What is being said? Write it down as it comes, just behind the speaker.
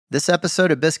This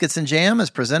episode of Biscuits and Jam is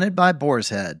presented by Boar's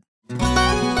Head.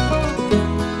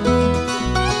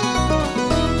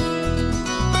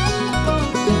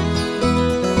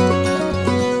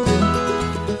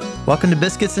 Welcome to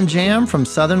Biscuits and Jam from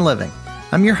Southern Living.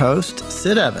 I'm your host,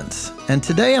 Sid Evans, and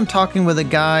today I'm talking with a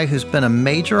guy who's been a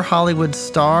major Hollywood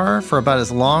star for about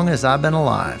as long as I've been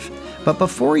alive. But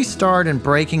before he starred in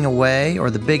Breaking Away or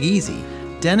The Big Easy,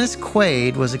 Dennis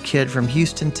Quaid was a kid from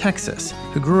Houston, Texas,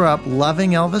 who grew up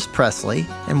loving Elvis Presley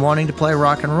and wanting to play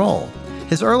rock and roll.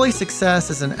 His early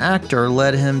success as an actor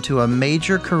led him to a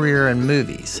major career in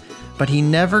movies, but he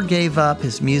never gave up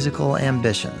his musical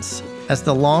ambitions. As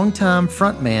the longtime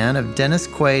frontman of Dennis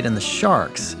Quaid and the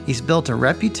Sharks, he's built a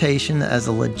reputation as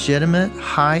a legitimate,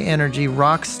 high-energy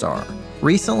rock star.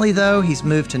 Recently, though, he's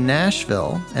moved to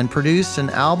Nashville and produced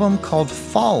an album called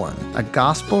Fallen, a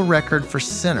gospel record for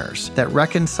sinners that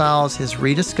reconciles his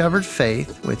rediscovered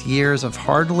faith with years of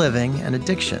hard living and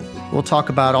addiction. We'll talk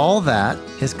about all that,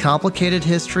 his complicated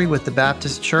history with the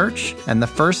Baptist Church, and the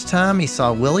first time he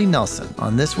saw Willie Nelson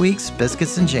on this week's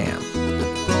Biscuits and Jam.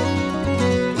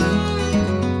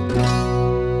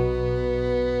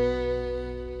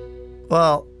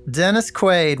 Well, Dennis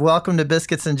Quaid, welcome to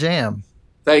Biscuits and Jam.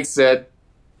 Thanks, Sid.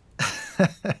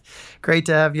 Great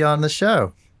to have you on the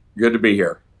show. Good to be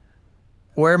here.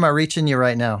 Where am I reaching you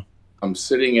right now? I'm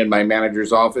sitting in my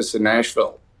manager's office in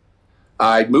Nashville.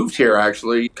 I moved here,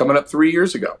 actually, coming up 3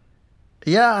 years ago.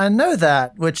 Yeah, I know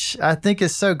that, which I think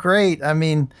is so great. I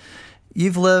mean,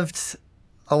 you've lived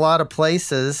a lot of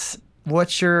places.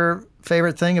 What's your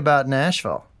favorite thing about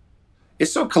Nashville?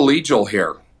 It's so collegial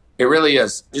here. It really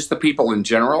is. Just the people in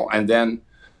general, and then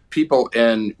people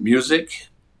in music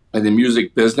and the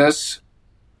music business.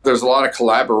 There's a lot of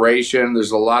collaboration. There's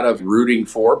a lot of rooting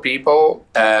for people,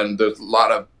 and there's a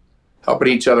lot of helping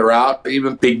each other out.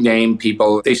 Even big name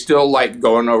people, they still like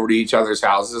going over to each other's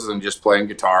houses and just playing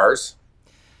guitars.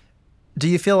 Do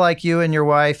you feel like you and your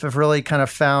wife have really kind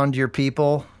of found your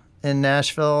people in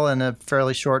Nashville in a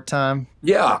fairly short time?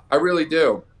 Yeah, I really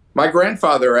do. My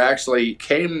grandfather actually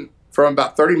came from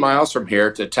about 30 miles from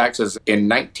here to Texas in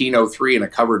 1903 in a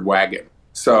covered wagon.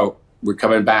 So we're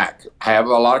coming back. I have a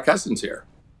lot of cousins here.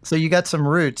 So you got some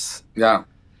roots. Yeah.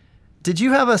 Did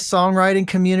you have a songwriting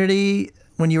community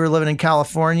when you were living in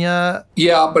California?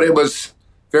 Yeah, but it was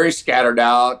very scattered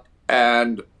out,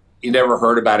 and you never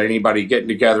heard about anybody getting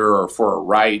together or for a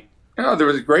write. You know, there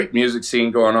was a great music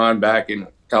scene going on back in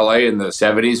LA in the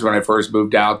 70s when I first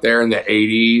moved out there, in the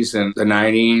 80s and the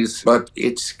 90s, but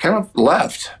it's kind of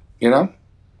left, you know?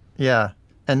 Yeah.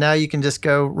 And now you can just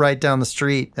go right down the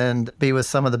street and be with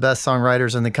some of the best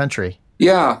songwriters in the country.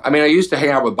 Yeah. I mean, I used to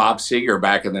hang out with Bob Seger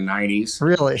back in the 90s.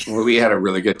 Really? We had a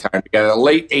really good time together.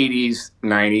 Late 80s,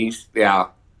 90s. Yeah.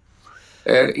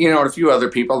 You know, and a few other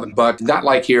people, but not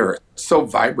like here. It's so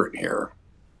vibrant here.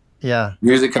 Yeah.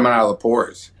 Music coming out of the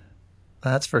pores.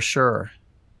 That's for sure.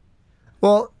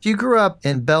 Well, you grew up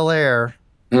in Bel Air,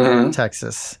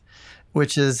 Texas,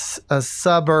 which is a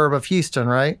suburb of Houston,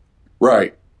 right?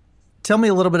 Right. Tell me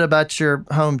a little bit about your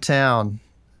hometown.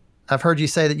 I've heard you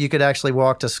say that you could actually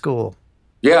walk to school.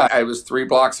 Yeah, I was 3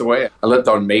 blocks away. I lived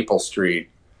on Maple Street.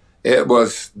 It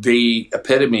was the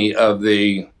epitome of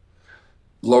the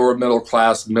lower middle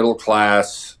class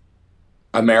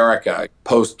America,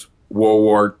 post-World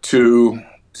War II.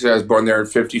 So I was born there in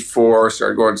 54,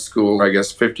 started going to school, I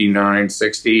guess, 59,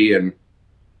 60. And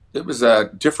it was a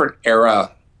different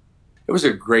era. It was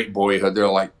a great boyhood. There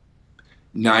were like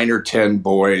 9 or 10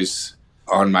 boys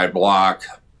on my block.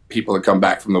 People had come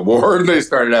back from the war and they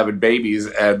started having babies.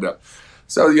 And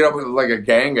so, you know, it was like a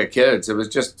gang of kids. It was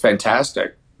just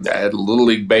fantastic. I had Little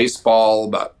League Baseball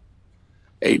about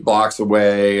 8 blocks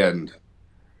away. And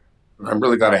I'm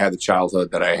really glad I had the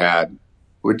childhood that I had.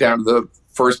 Went down to the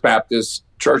First Baptist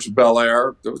Church of Bel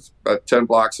Air. It was about 10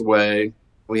 blocks away.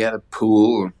 We had a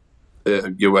pool, a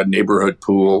neighborhood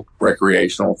pool,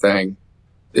 recreational thing.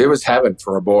 It was heaven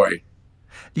for a boy.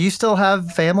 Do you still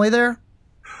have family there?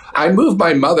 I moved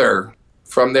my mother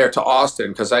from there to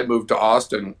Austin because I moved to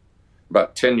Austin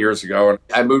about 10 years ago. And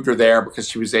I moved her there because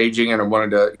she was aging and I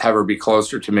wanted to have her be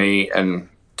closer to me and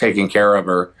taking care of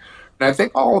her. And I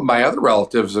think all of my other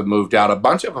relatives have moved out. A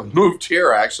bunch of them moved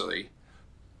here, actually.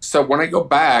 So when I go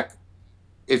back,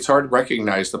 it's hard to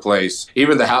recognize the place.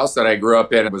 Even the house that I grew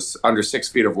up in was under 6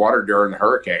 feet of water during the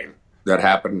hurricane that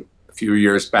happened a few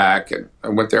years back. And I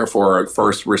went there for a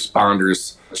first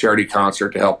responders charity concert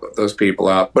to help those people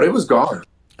out. But it was gone.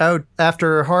 Oh,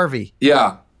 after Harvey?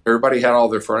 Yeah. Everybody had all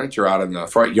their furniture out in the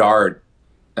front yard.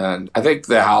 And I think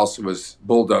the house was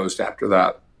bulldozed after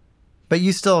that. But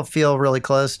you still feel really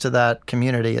close to that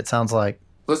community, it sounds like.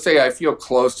 Let's say I feel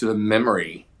close to the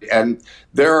memory And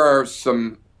there are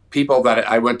some people that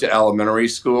I went to elementary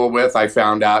school with, I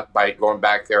found out by going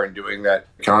back there and doing that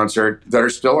concert, that are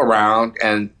still around,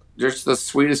 and they're just the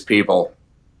sweetest people.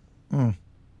 Mm.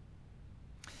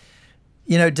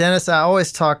 You know, Dennis, I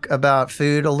always talk about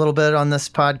food a little bit on this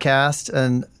podcast,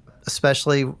 and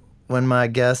especially when my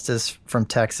guest is from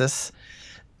Texas.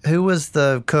 Who was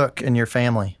the cook in your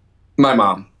family? My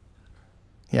mom.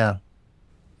 Yeah.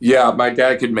 Yeah, my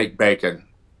dad could make bacon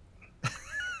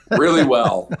really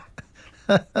well.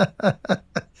 That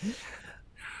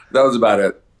was about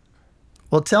it.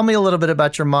 Well, tell me a little bit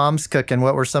about your mom's cooking.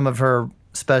 What were some of her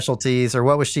specialties, or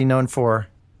what was she known for?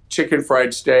 Chicken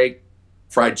fried steak,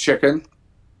 fried chicken.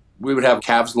 We would have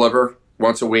calf's liver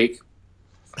once a week.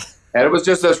 And it was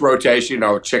just this rotation,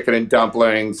 chicken and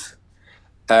dumplings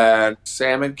and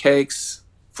salmon cakes,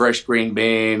 fresh green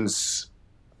beans,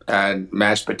 and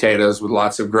mashed potatoes with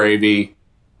lots of gravy.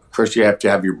 First, you have to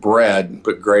have your bread and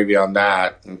put gravy on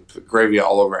that, and put gravy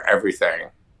all over everything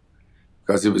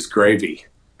because it was gravy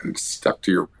and stuck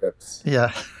to your ribs.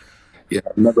 Yeah. Yeah,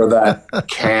 remember that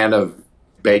can of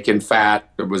bacon fat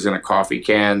that was in a coffee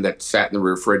can that sat in the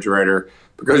refrigerator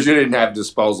because you didn't have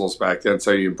disposals back then,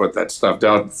 so you put that stuff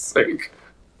down the sink.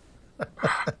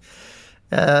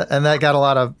 And that got a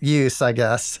lot of use, I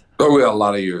guess. Oh, we had a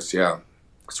lot of use, yeah.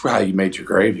 That's how you made your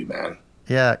gravy, man.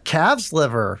 Yeah, calf's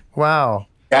liver. Wow.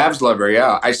 Calf's liver,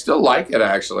 yeah. I still like it,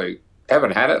 actually.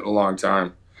 Haven't had it in a long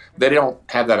time. They don't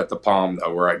have that at the Palm,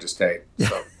 though, where I just ate.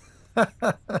 So.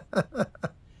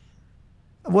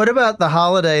 What about the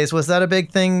holidays? Was that a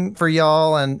big thing for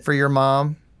y'all and for your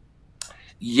mom?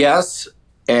 Yes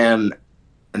and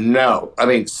no. I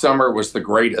mean, summer was the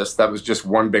greatest. That was just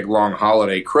one big, long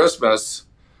holiday. Christmas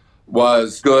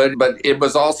was good, but it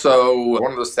was also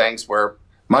one of those things where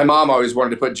my mom always wanted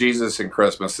to put Jesus in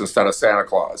Christmas instead of Santa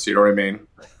Claus. You know what I mean?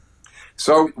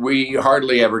 So we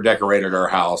hardly ever decorated our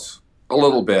house. A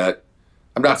little bit.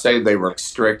 I'm not saying they were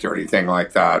strict or anything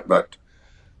like that, but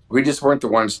we just weren't the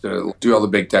ones to do all the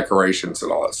big decorations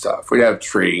and all that stuff. We'd have a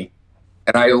tree.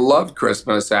 And I loved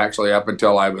Christmas, actually, up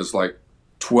until I was like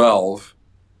 12,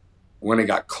 when it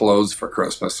got closed for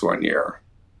Christmas one year.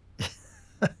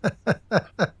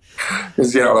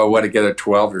 Because you don't know what to get a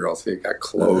 12-year-old, so it got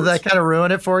closed. Did that kind of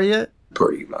ruin it for you?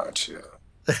 Pretty much,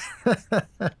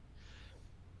 yeah.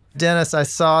 Dennis, I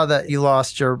saw that you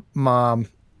lost your mom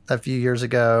a few years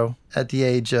ago at the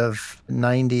age of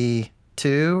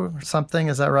 92 or something.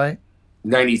 Is that right?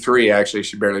 93, actually.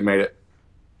 She barely made it.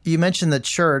 You mentioned the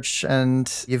church,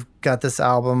 and you've got this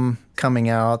album coming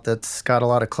out that's got a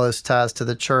lot of close ties to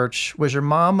the church. Was your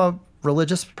mom a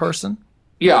religious person?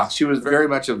 Yeah, she was very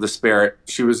much of the spirit.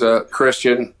 She was a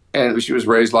Christian, and she was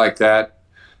raised like that.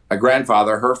 My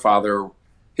grandfather, her father,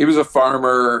 he was a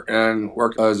farmer and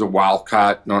worked as a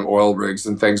wildcat on oil rigs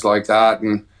and things like that.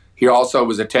 And he also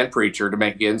was a tent preacher to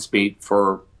make ends meet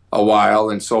for a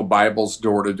while and sold Bibles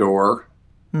door to door.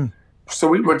 So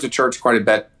we went to church quite a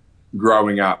bit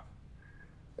growing up.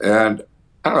 And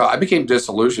I don't know, I became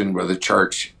disillusioned with the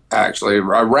church, actually,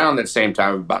 around that same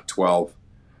time, about 12.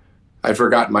 I'd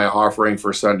forgotten my offering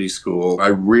for Sunday school. I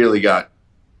really got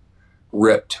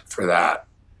ripped for that.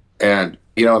 And,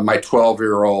 my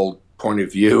 12-year-old point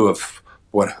of view of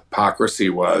what hypocrisy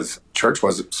was, church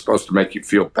wasn't supposed to make you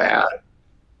feel bad.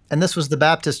 And this was the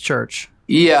Baptist church.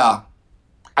 Yeah.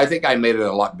 I think I made it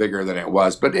a lot bigger than it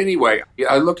was. But anyway,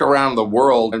 I looked around the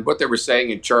world, and what they were saying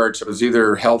in church was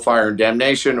either hellfire and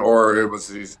damnation, or it was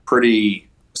these pretty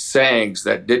sayings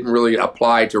that didn't really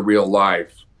apply to real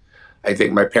life. I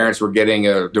think my parents were getting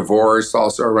a divorce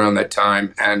also around that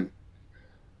time. And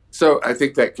so I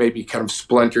think that maybe kind of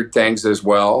splintered things as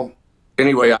well.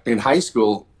 Anyway, in high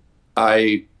school,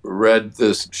 I read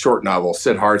this short novel,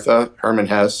 Siddhartha, Hermann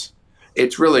Hesse.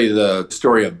 It's really the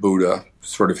story of Buddha,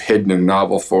 sort of hidden in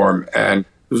novel form. And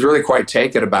I was really quite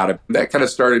taken about it. That kind of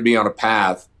started me on a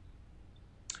path.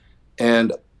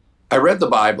 And I read the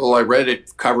Bible. I read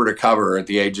it cover to cover at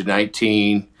the age of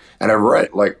 19. And I've read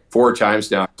it like 4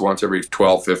 times now, once every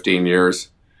 12, 15 years.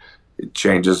 It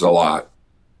changes a lot.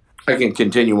 I can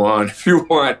continue on if you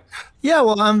want. Yeah,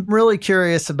 well, I'm really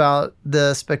curious about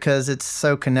this because it's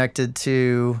so connected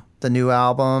to the new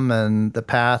album and the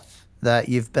path that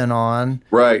you've been on.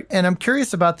 Right. And I'm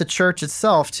curious about the church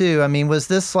itself, too. I mean, was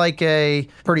this like a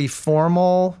pretty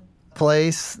formal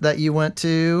place that you went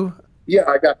to? Yeah,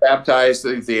 I got baptized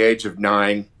at the age of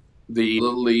 9. The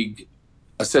Little League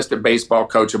assistant baseball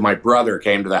coach of my brother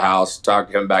came to the house,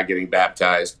 talked to him about getting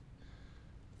baptized.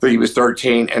 I think he was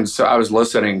 13, and so I was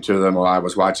listening to them while I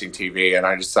was watching TV, and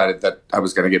I decided that I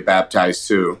was going to get baptized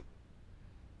too.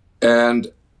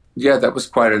 And yeah, that was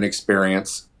quite an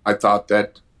experience. I thought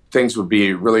that things would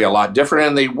be really a lot different,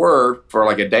 and they were for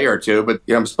like a day or two. But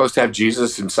I'm supposed to have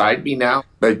Jesus inside me now,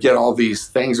 but yet all these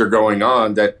things are going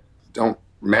on that don't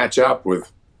match up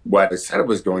with what I said it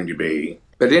was going to be.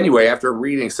 But anyway, after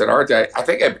reading Siddhartha, I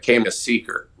think I became a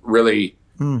seeker, really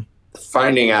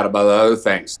finding out about other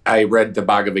things. I read the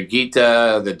Bhagavad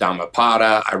Gita, the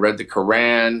Dhammapada, I read the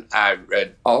Quran, I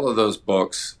read all of those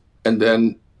books, and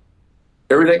then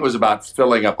everything was about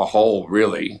filling up a hole,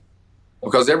 really,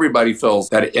 because everybody fills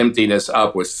that emptiness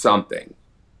up with something,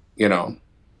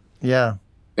 Yeah.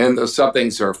 And those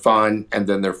somethings are fun, and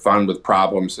then they're fun with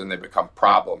problems, and they become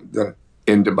problems. Then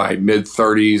into my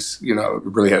mid-30s,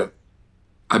 really had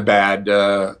a bad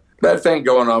thing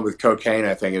going on with cocaine.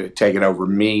 I think it had taken over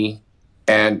me,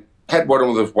 and had one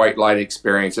of those white light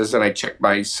experiences, and I checked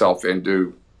myself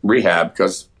into rehab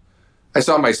because I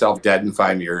saw myself dead in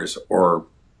 5 years, or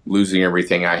losing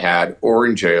everything I had, or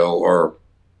in jail, or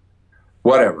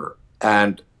whatever.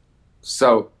 And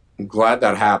so I'm glad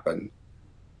that happened.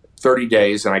 30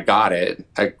 days, and I got it.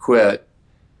 I quit.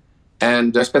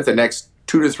 And I spent the next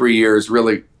 2 to 3 years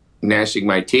really gnashing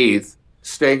my teeth,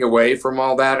 staying away from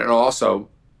all that, and also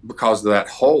because of that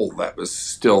hole that was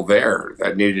still there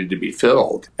that needed to be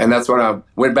filled. And that's when I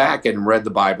went back and read the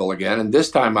Bible again. And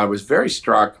this time I was very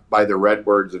struck by the red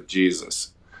words of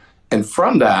Jesus. And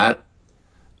from that,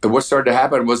 what started to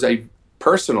happen was a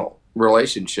personal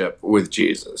relationship with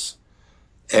Jesus.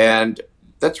 And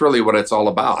that's really what it's all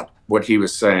about. What he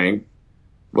was saying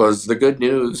was the good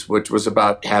news, which was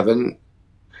about heaven,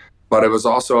 but it was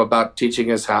also about teaching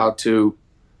us how to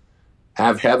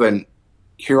have heaven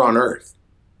here on earth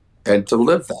and to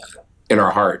live that in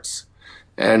our hearts.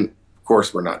 And of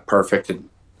course, we're not perfect, and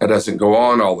it doesn't go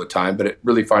on all the time, but it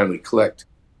really finally clicked.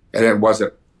 And it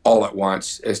wasn't all at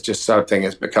once. It's just something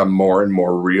that's become more and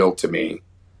more real to me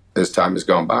as time has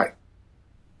gone by.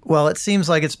 Well, it seems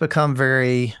like it's become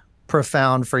very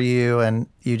profound for you, and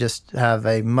you just have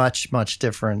a much, much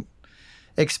different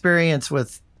experience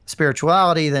with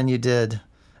spirituality than you did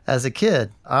as a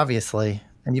kid, obviously.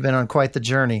 And you've been on quite the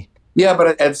journey. Yeah, but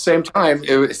at the same time,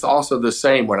 it's also the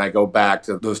same when I go back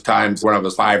to those times when I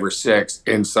was 5 or 6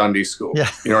 in Sunday school. Yeah.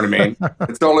 You know what I mean?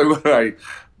 It's only when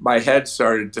my head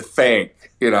started to think,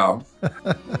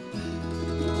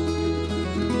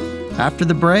 After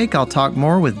the break, I'll talk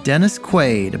more with Dennis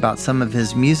Quaid about some of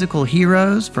his musical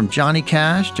heroes, from Johnny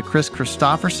Cash to Chris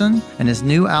Christopherson, and his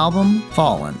new album,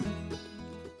 Fallen.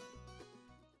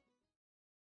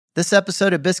 This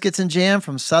episode of Biscuits and Jam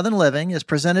from Southern Living is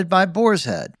presented by Boar's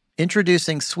Head,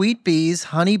 introducing Sweet Bee's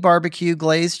Honey Barbecue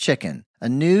Glazed Chicken, a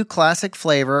new classic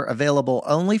flavor available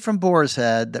only from Boar's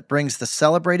Head that brings the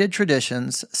celebrated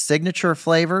traditions, signature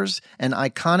flavors, and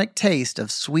iconic taste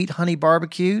of sweet honey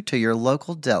barbecue to your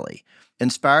local deli.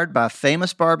 Inspired by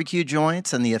famous barbecue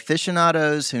joints and the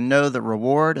aficionados who know the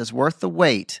reward is worth the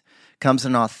wait, comes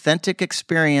an authentic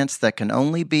experience that can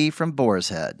only be from Boar's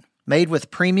Head. Made with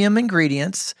premium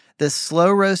ingredients, this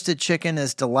slow-roasted chicken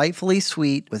is delightfully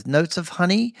sweet with notes of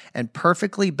honey and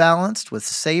perfectly balanced with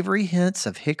savory hints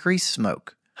of hickory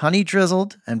smoke. Honey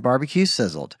drizzled and barbecue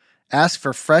sizzled. Ask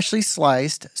for freshly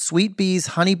sliced Sweet Bee's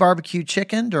Honey Barbecue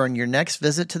Chicken during your next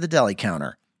visit to the deli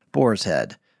counter. Boar's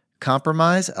Head.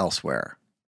 Compromise elsewhere.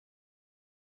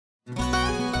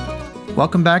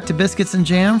 Welcome back to Biscuits and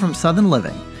Jam from Southern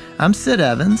Living. I'm Sid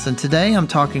Evans, and today I'm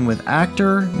talking with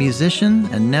actor, musician,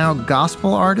 and now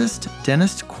gospel artist,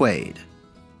 Dennis Quaid.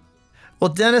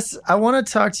 Well, Dennis, I want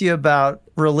to talk to you about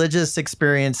religious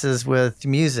experiences with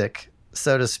music,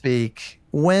 so to speak.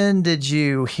 When did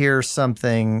you hear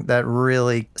something that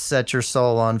really set your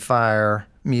soul on fire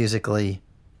musically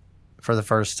for the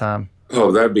first time?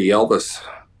 Oh, that'd be Elvis.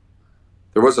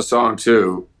 There was a song,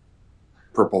 too,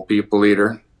 Purple People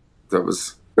Eater, that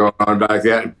was going on back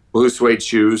then. Blue Suede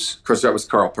Shoes. Of course, that was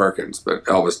Carl Perkins, but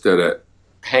Elvis did it.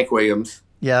 Hank Williams.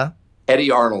 Yeah.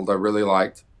 Eddie Arnold, I really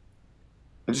liked.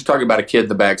 I'm just talking about a kid in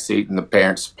the back seat and the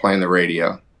parents playing the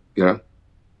radio, I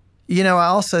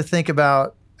also think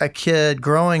about a kid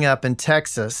growing up in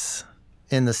Texas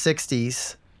in the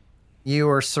 60s. You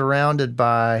were surrounded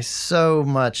by so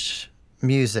much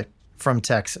music from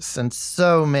Texas and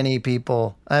so many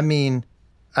people. I mean,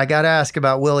 I got to ask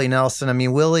about Willie Nelson. I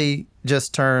mean, Willie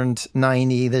just turned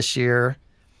 90 this year.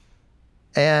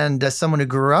 And as someone who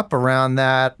grew up around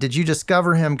that, did you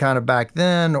discover him kind of back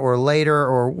then or later,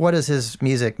 or what does his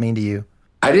music mean to you?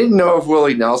 I didn't know of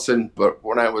Willie Nelson, but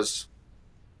when I was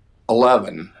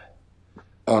 11,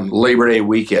 on Labor Day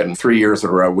weekend, 3 years in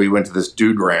a row, we went to this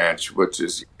dude ranch, which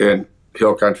is in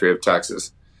hill country of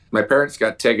Texas. My parents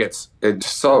got tickets and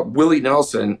saw Willie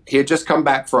Nelson. He had just come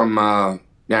back from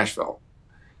Nashville.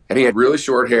 And he had really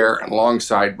short hair and long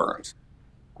sideburns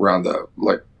around the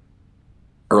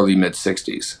early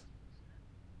mid-60s.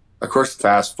 Of course,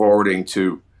 fast forwarding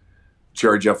to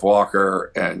Jerry Jeff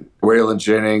Walker and Waylon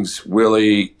Jennings,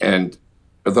 Willie, and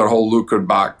the whole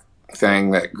Lukenbach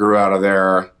thing that grew out of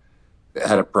there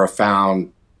had a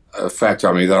profound effect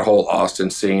on me. That whole Austin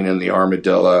scene and the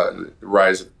Armadillo, the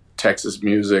rise of Texas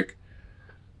music.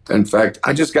 In fact,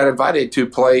 I just got invited to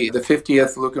play the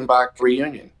 50th Lukenbach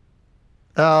reunion.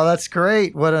 Oh, that's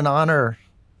great. What an honor.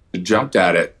 I jumped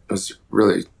at it. It was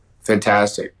really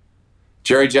fantastic.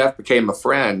 Jerry Jeff became a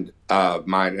friend of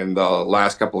mine in the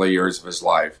last couple of years of his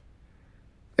life.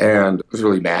 And I was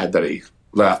really mad that he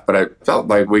left, but I felt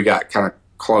like we got kind of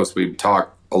close. We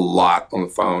talked a lot on the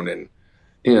phone and,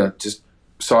 just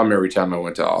saw him every time I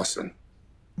went to Austin.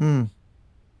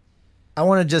 I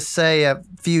want to just say a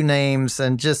few names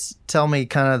and just tell me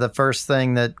kind of the first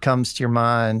thing that comes to your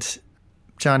mind.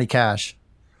 Johnny Cash.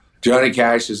 Johnny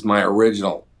Cash is my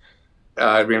original.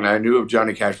 I knew of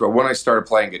Johnny Cash, but when I started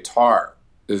playing guitar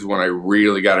is when I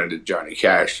really got into Johnny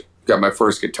Cash. Got my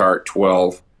first guitar at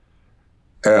 12.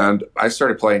 And I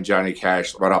started playing Johnny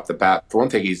Cash right off the bat. For one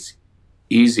thing, he's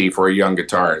easy for a young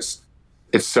guitarist.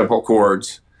 It's simple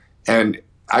chords. And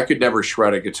I could never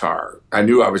shred a guitar. I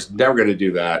knew I was never going to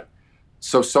do that.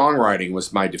 So songwriting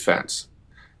was my defense.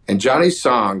 And Johnny's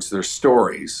songs, they're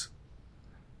stories.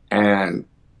 And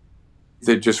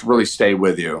they just really stay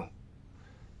with you.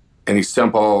 And he's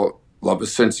simple, love a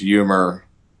sense of humor.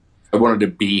 I wanted to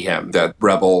be him, that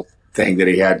rebel thing that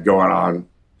he had going on,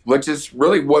 which is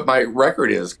really what my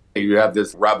record is. You have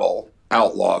this rebel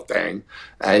outlaw thing,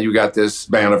 and you got this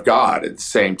man of God at the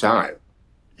same time.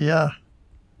 Yeah.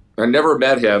 I never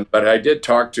met him, but I did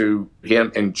talk to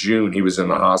him in June. He was in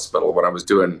the hospital when I was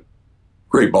doing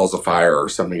Great Balls of Fire or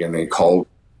something, and they called.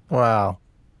 Wow.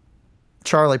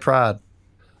 Charlie Pride.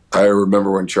 I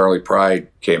remember when Charlie Pride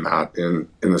came out in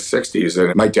the 60s,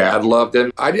 and my dad loved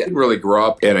him. I didn't really grow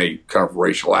up in a kind of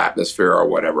racial atmosphere or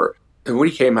whatever. And when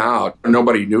he came out,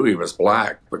 nobody knew he was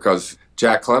black because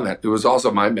Jack Clement, who was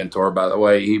also my mentor, by the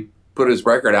way, he put his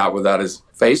record out without his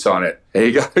face on it. And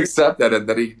he got accepted, and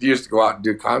then he used to go out and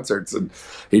do concerts, and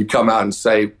he'd come out and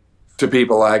say to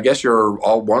people, I guess you're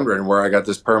all wondering where I got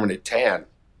this permanent tan.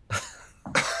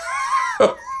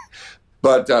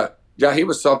 But yeah, he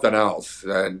was something else.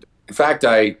 And in fact,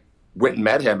 I went and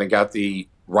met him and got the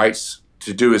rights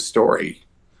to do his story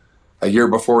a year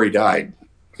before he died.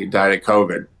 He died of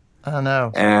COVID. I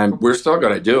know. And we're still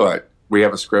going to do it. We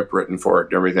have a script written for it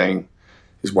and everything.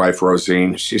 His wife,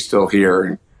 Rosine, she's still here.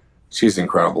 And she's an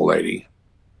incredible lady.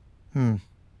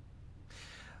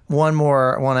 One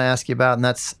more I want to ask you about, and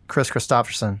that's Chris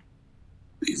Christopherson.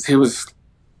 He was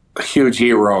a huge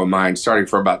hero of mine, starting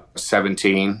from about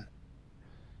 17.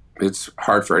 It's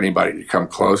hard for anybody to come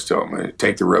close to him and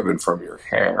take the ribbon from your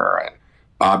hair. And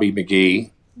Bobby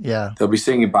McGee. Yeah. They'll be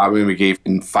singing Bobby McGee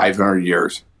in 500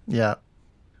 years. Yeah.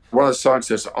 One of the songs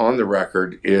that's on the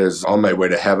record is On My Way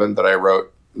to Heaven that I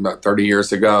wrote about 30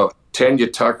 years ago. Tanya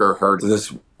Tucker heard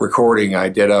this recording I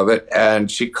did of it, and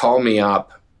she called me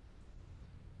up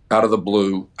out of the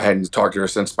blue. I hadn't talked to her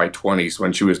since my 20s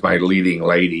when she was my leading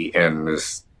lady in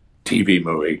this TV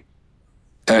movie.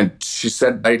 And she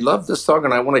said, I love this song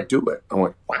and I want to do it. I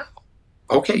went, wow.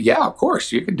 Okay, yeah, of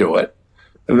course, you can do it.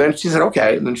 And then she said,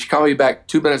 okay. And then she called me back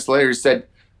 2 minutes later and said,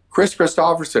 Chris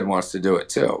Christopherson wants to do it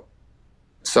too.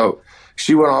 So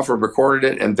she went off and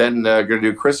recorded it, and then going to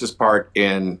do Chris's part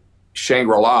in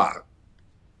Shangri-La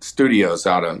Studios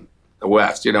out in the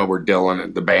West, where Dylan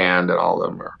and the band and all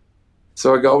of them are.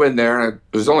 So I go in there, and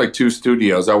there's only 2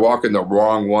 studios. I walk in the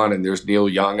wrong one, and there's Neil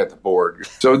Young at the board.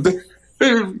 So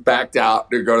backed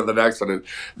out to go to the next one, and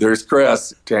there's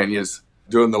Chris. Tanya's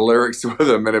doing the lyrics with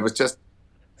him, and it was just,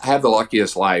 I have the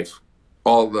luckiest life.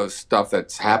 All the stuff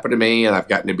that's happened to me, and I've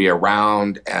gotten to be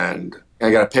around, and I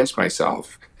got to pinch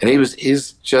myself. And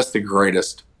he's just the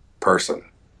greatest person.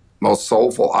 Most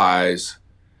soulful eyes.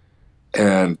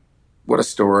 And what a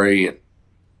story. And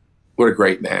what a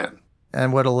great man.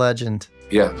 And what a legend.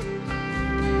 Yeah.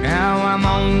 Now I'm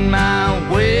on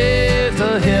my way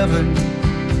to heaven.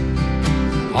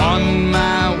 On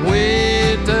my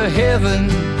way to heaven.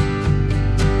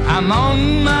 I'm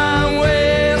on my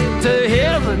way to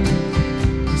heaven.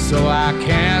 So I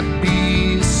can't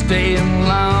be staying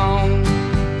long.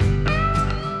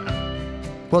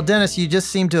 Well, Dennis, you just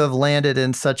seem to have landed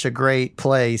in such a great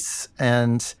place,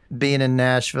 and being in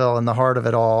Nashville in the heart of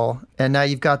it all. And now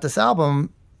you've got this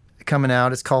album coming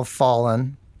out. It's called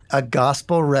Fallen, a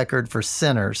gospel record for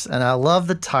sinners. And I love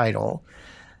the title.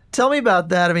 Tell me about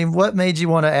that. I mean, what made you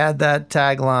want to add that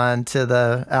tagline to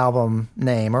the album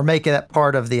name or make it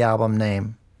part of the album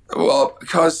name? Well,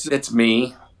 because it's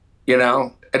me,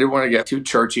 I didn't want to get too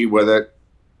churchy with it.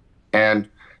 And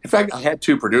In fact, I had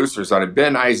two producers on it.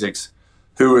 Ben Isaacs,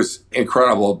 who is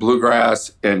incredible,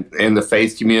 bluegrass and in the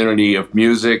faith community of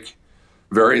music,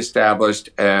 very established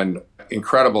and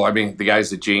incredible. I mean, the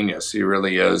guy's a genius. He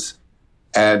really is.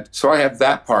 And so I have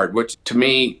that part, which to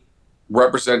me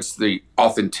represents the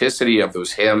authenticity of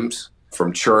those hymns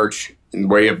from church and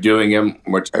way of doing them,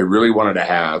 which I really wanted to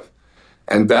have.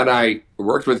 And then I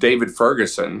worked with David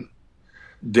Ferguson.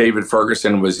 David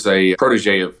Ferguson was a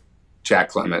protege of Jack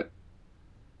Clement,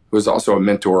 who was also a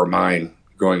mentor of mine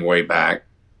going way back.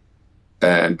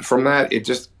 And from that, it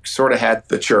just sort of had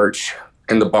the church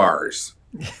and the bars.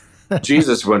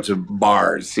 Jesus went to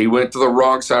bars. He went to the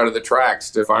wrong side of the tracks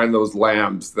to find those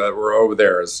lambs that were over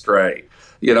there astray.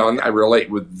 You know, and I relate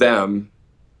with them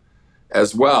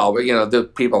as well. But, you know, the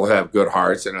people who have good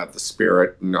hearts and have the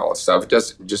spirit and all that stuff, it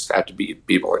doesn't just have to be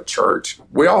people in church.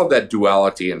 We all have that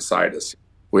duality inside us.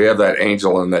 We have that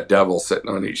angel and that devil sitting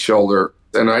on each shoulder.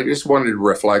 And I just wanted to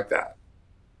reflect that.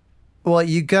 Well,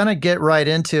 you're going to get right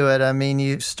into it. I mean,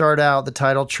 you start out the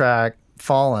title track,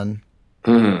 Fallen,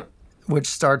 which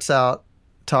starts out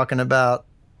talking about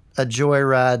a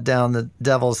joyride down the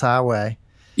devil's highway.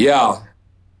 Yeah.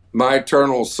 My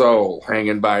eternal soul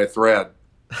hanging by a thread.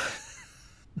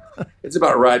 It's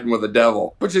about riding with the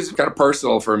devil, which is kind of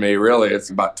personal for me, really.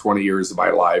 It's about 20 years of my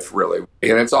life, really.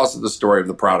 And it's also the story of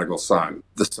the prodigal son,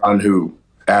 the son who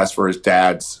asked for his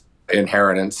dad's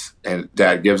inheritance, and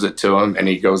dad gives it to him, and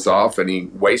he goes off and he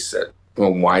wastes it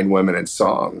on wine, women, and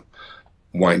song.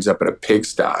 Winds up in a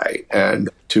pigsty, and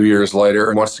 2 years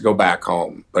later wants to go back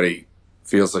home, but he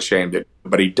feels ashamed.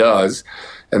 But he does,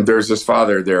 and there's his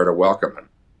father there to welcome him.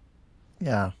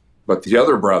 Yeah. But the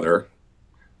other brother,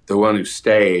 the one who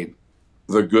stayed,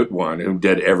 the good one who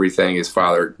did everything his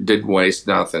father didn't waste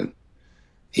nothing,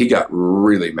 he got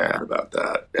really mad about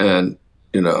that. And,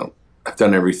 you know, I've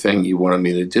done everything you wanted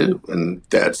me to do. And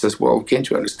dad says, well, can't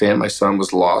you understand? My son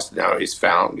was lost. Now he's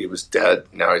found. He was dead.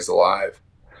 Now he's alive.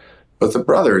 But the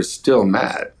brother is still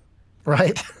mad.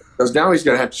 Right. Because now he's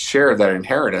going to have to share that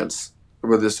inheritance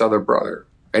with this other brother.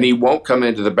 And he won't come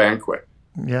into the banquet.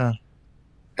 Yeah.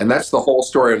 And that's the whole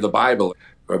story of the Bible.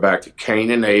 Go back to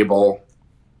Cain and Abel,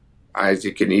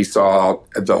 Isaac and Esau,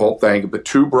 the whole thing of the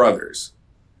two brothers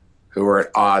who are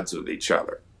at odds with each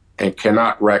other and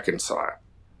cannot reconcile.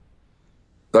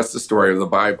 That's the story of the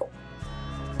Bible.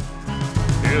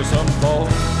 Yes, I'm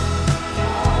falling.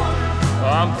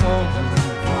 I'm falling.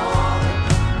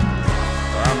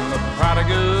 I'm the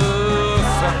prodigal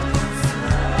son.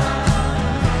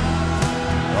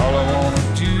 All I want to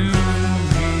do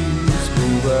is go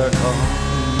back home.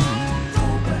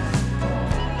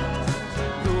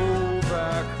 Go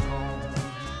back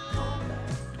home.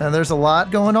 And there's a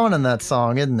lot going on in that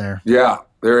song, isn't there? Yeah,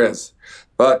 there is.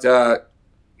 But,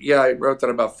 yeah, I wrote that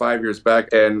about 5 years back,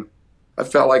 and I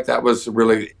felt like that was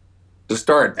really the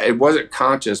start. It wasn't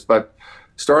conscious, but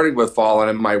starting with Fallen,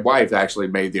 and my wife actually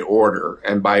made the order.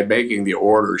 And by making the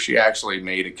order, she actually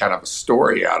made a kind of a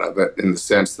story out of it in the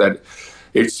sense that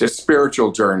it's a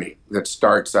spiritual journey that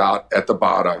starts out at the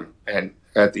bottom and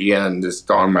at the end is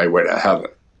on my way to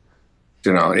heaven.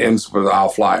 You know, it ends with I'll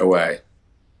fly away.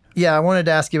 Yeah, I wanted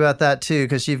to ask you about that too,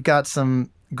 because you've got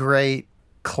some great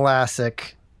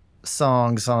classic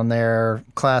songs on there,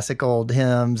 classic old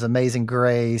hymns, Amazing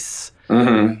Grace,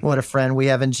 What a Friend We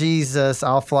Have in Jesus,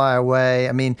 I'll Fly Away.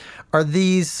 I mean, are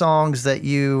these songs that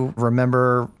you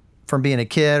remember from being a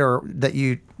kid or that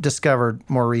you discovered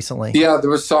more recently? Yeah, there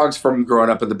was songs from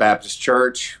growing up in the Baptist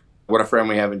church. What a Friend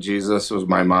We Have in Jesus was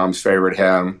my mom's favorite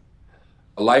hymn.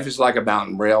 Life is Like a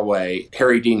Mountain Railway.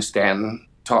 Harry Dean Stanton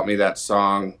taught me that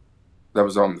song. That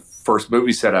was on the first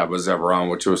movie set I was ever on,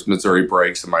 which was Missouri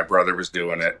Breaks, and my brother was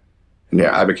doing it.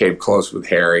 Yeah, I became close with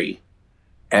Harry.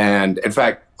 And in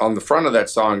fact, on the front of that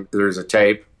song, there's a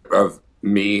tape of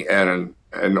me and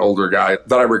an older guy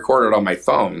that I recorded on my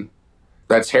phone.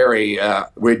 That's Harry.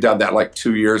 We'd done that like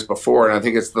 2 years before, and I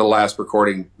think it's the last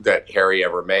recording that Harry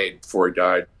ever made before he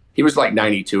died. He was like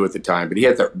 92 at the time, but he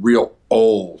had that real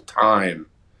old-time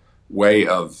way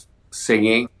of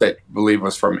singing that I believe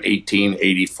was from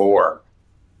 1884.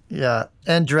 Yeah,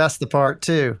 and dressed the part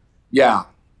too. Yeah.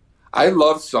 I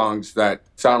love songs that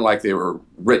sound like they were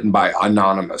written by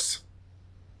anonymous.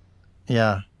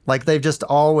 Yeah, like they've just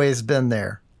always been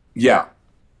there. Yeah.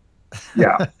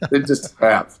 Yeah, they just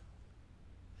have.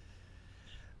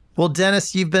 Well,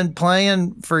 Dennis, you've been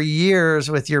playing for years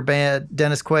with your band,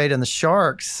 Dennis Quaid and the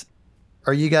Sharks.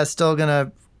 Are you guys still going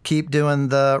to keep doing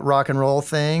the rock and roll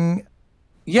thing?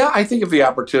 Yeah, I think if the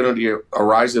opportunity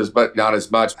arises, but not as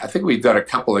much. I think we've done a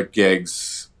couple of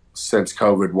gigs since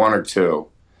COVID, one or two.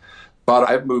 But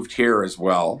I've moved here as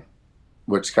well,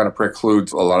 which kind of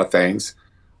precludes a lot of things.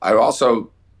 I also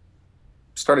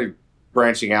started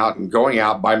branching out and going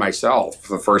out by myself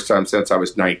for the first time since I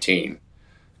was 19.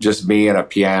 Just me and a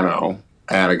piano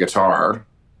and a guitar,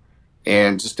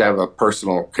 and just to have a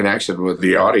personal connection with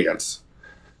the audience,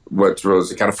 which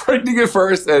was kind of frightening at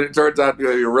first, and it turns out we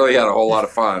really had a whole lot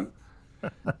of fun.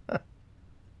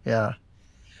 Yeah.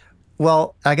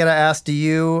 Well, I got to ask, do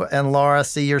you and Laura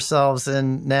see yourselves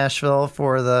in Nashville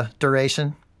for the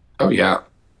duration? Oh, yeah.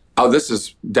 Oh, this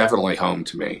is definitely home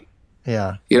to me.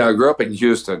 Yeah. You know, I grew up in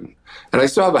Houston, and I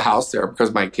still have a house there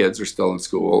because my kids are still in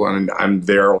school, and I'm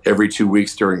there every 2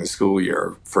 weeks during the school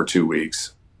year for 2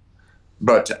 weeks.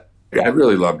 But I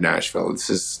really love Nashville. This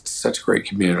is such a great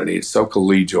community. It's so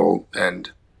collegial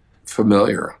and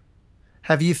familiar.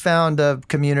 Have you found a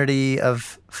community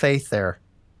of faith there?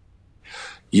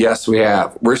 Yes, we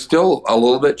have. We're still a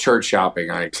little bit church shopping,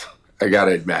 I got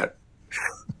to admit.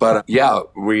 But yeah,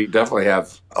 we definitely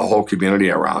have a whole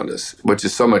community around us, which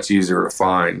is so much easier to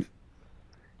find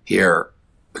here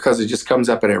because it just comes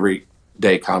up in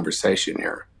everyday conversation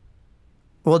here.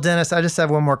 Well, Dennis, I just have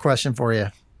one more question for you.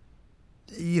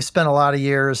 You spent a lot of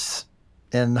years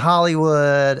in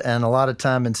Hollywood and a lot of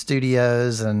time in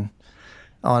studios and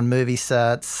on movie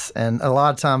sets and a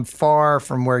lot of time far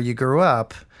from where you grew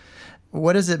up.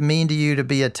 What does it mean to you to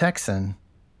be a Texan?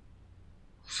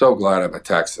 So glad I'm a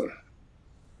Texan.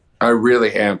 I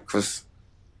really am, because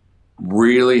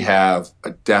really have a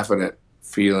definite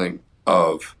feeling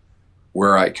of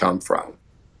where I come from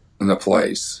and the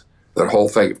place. That whole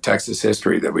thing of Texas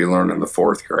history that we learned in the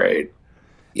 4th grade.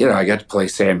 You know, I got to play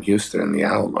Sam Houston in the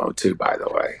Alamo too, by the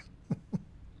way.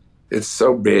 It's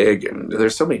so big, and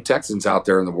there's so many Texans out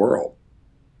there in the world.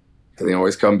 And they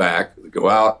always come back. They go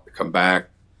out, they come back.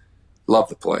 Love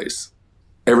the place.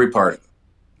 Every part of it.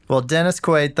 Well, Dennis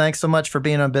Quaid, thanks so much for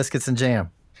being on Biscuits and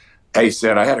Jam. Hey,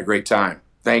 Sid, I had a great time.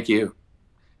 Thank you.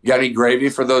 You got any gravy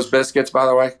for those biscuits, by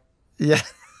the way? Yeah.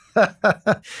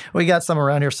 We got some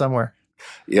around here somewhere.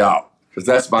 Yeah, because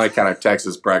that's my kind of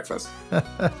Texas breakfast.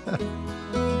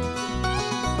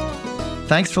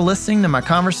 Thanks for listening to my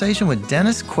conversation with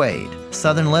Dennis Quaid.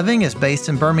 Southern Living is based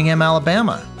in Birmingham,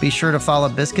 Alabama. Be sure to follow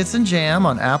Biscuits and Jam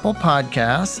on Apple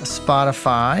Podcasts,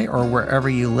 Spotify, or wherever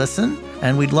you listen.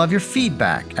 And we'd love your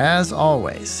feedback, as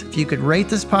always. If you could rate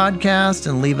this podcast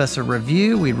and leave us a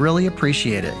review, we'd really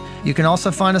appreciate it. You can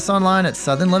also find us online at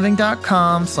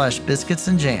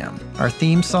southernliving.com/biscuitsandjam. Our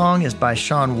theme song is by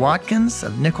Sean Watkins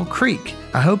of Nickel Creek.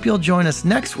 I hope you'll join us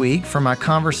next week for my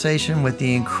conversation with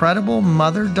the incredible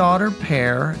mother-daughter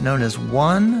pair known as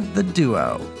One the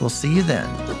Duo. We'll see you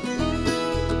then.